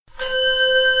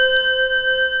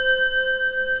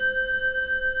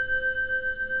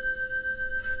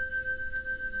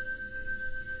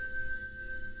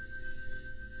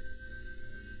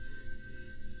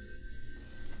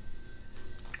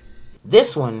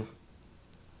This one,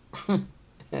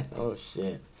 oh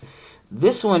shit.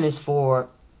 This one is for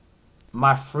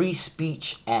my free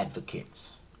speech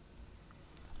advocates.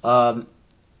 Some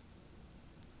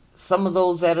of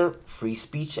those that are free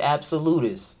speech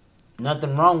absolutists.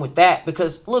 Nothing wrong with that,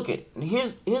 because look at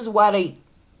here's why they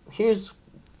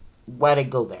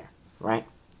go there, right?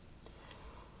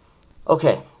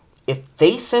 Okay, if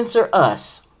they censor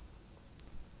us,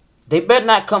 they better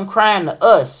not come crying to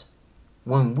us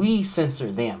when we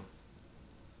censor them.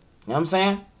 You know what I'm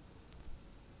saying?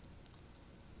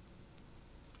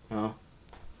 I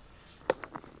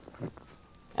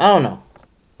don't know.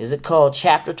 Is it called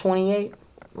chapter 28?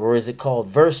 Or is it called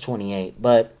verse 28?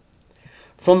 But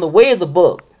from the way of the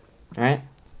book, right?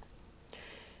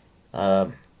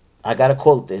 I gotta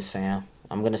quote this, fam.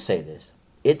 I'm gonna say this.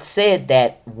 It said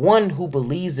that one who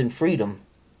believes in freedom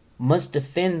must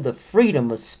defend the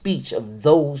freedom of speech of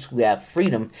those who have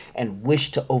freedom and wish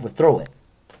to overthrow it.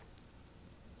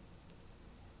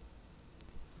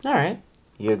 All right.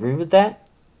 You agree with that?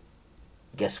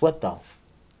 Guess what, though?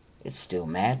 It's still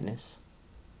madness.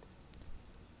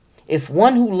 If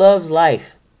one who loves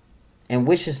life and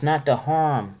wishes not to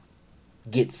harm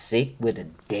gets sick with a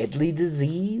deadly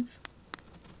disease,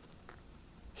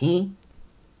 he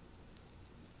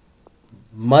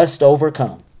must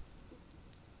overcome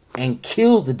and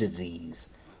kill the disease,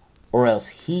 or else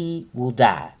he will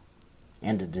die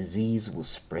and the disease will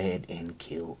spread and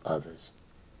kill others.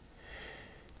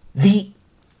 The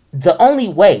only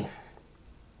way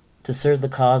to serve the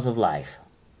cause of life,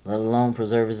 let alone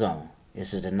preserve his own,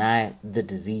 is to deny the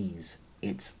disease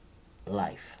its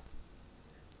life.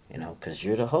 You know, because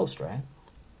you're the host, right?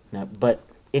 Now, but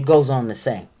it goes on to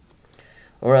say,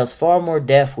 or else far more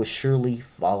death will surely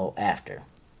follow after.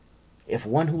 If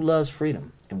one who loves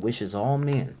freedom and wishes all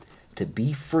men to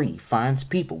be free finds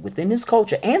people within his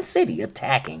culture and city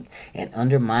attacking and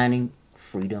undermining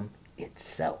freedom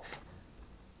itself,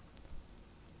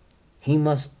 he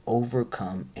must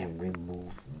overcome and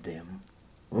remove them.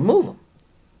 Remove them.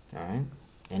 All right?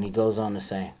 And he goes on to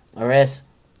say, or else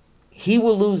he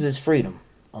will lose his freedom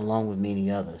along with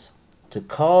many others. The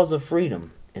cause of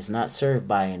freedom is not served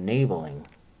by enabling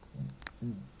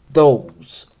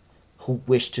those who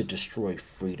wish to destroy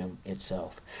freedom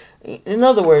itself. In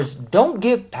other words, don't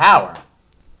give power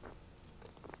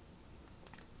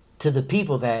to the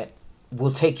people that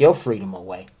will take your freedom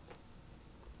away.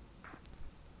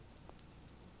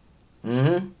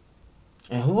 And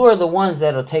who are the ones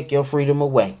that'll take your freedom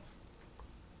away?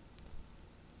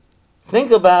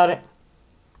 Think about it.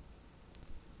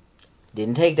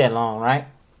 Didn't take that long, right?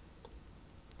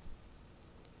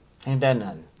 Ain't that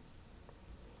nothing?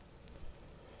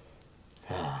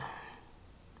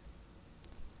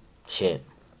 Shit.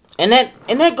 And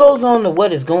that goes on to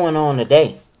what is going on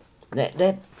today.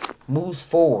 That moves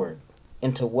forward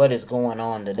into what is going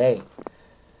on today.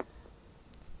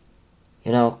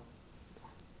 You know,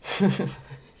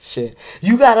 shit.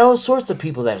 You got all sorts of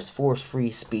people that is for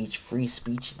free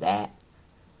speech that.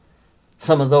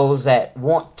 Some of those that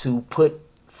want to put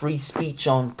free speech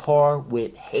on par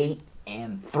with hate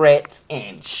and threats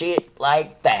and shit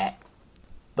like that.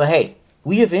 But hey,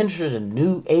 we have entered a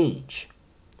new age.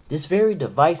 This very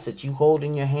device that you hold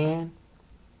in your hand,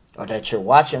 or that you're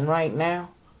watching right now,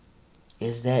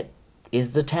 is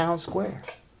the town square.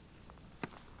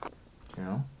 You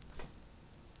know?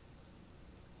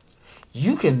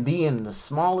 You can be in the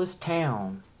smallest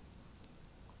town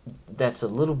that's a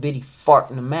little bitty fart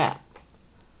in the map,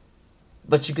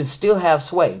 but you can still have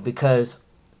sway because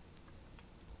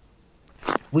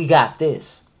we got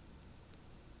this.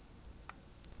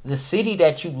 The city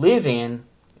that you live in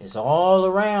is all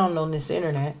around on this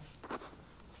internet.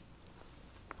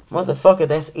 Motherfucker,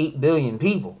 that's 8 billion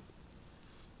people.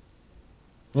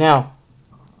 Now,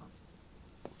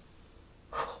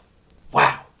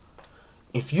 wow.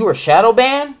 If you are shadow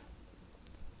banned,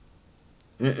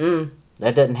 that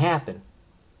doesn't happen.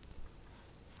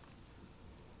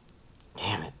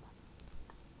 Damn it.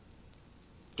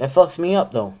 That fucks me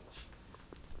up, though.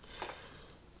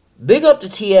 Big up to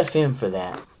TFM for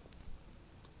that.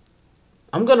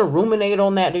 I'm going to ruminate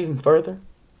on that even further.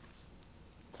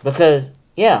 Because,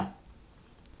 yeah.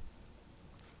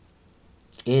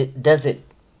 Does it,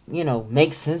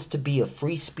 make sense to be a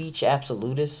free speech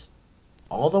absolutist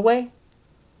all the way?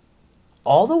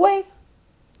 All the way?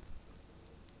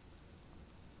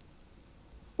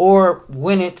 Or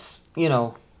when it's,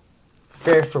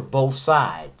 fair for both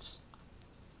sides.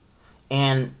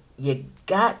 And you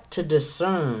got to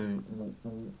discern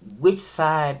which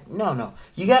side. No.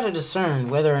 You got to discern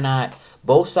whether or not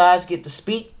both sides get to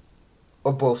speak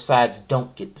or both sides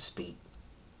don't get to speak.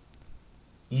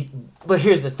 But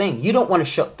here's the thing. You don't want to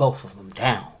shut both of them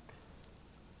down.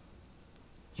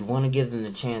 You want to give them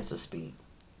the chance to speak.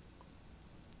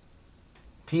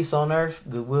 Peace on earth,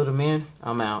 goodwill to men.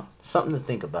 I'm out. Something to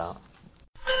think about.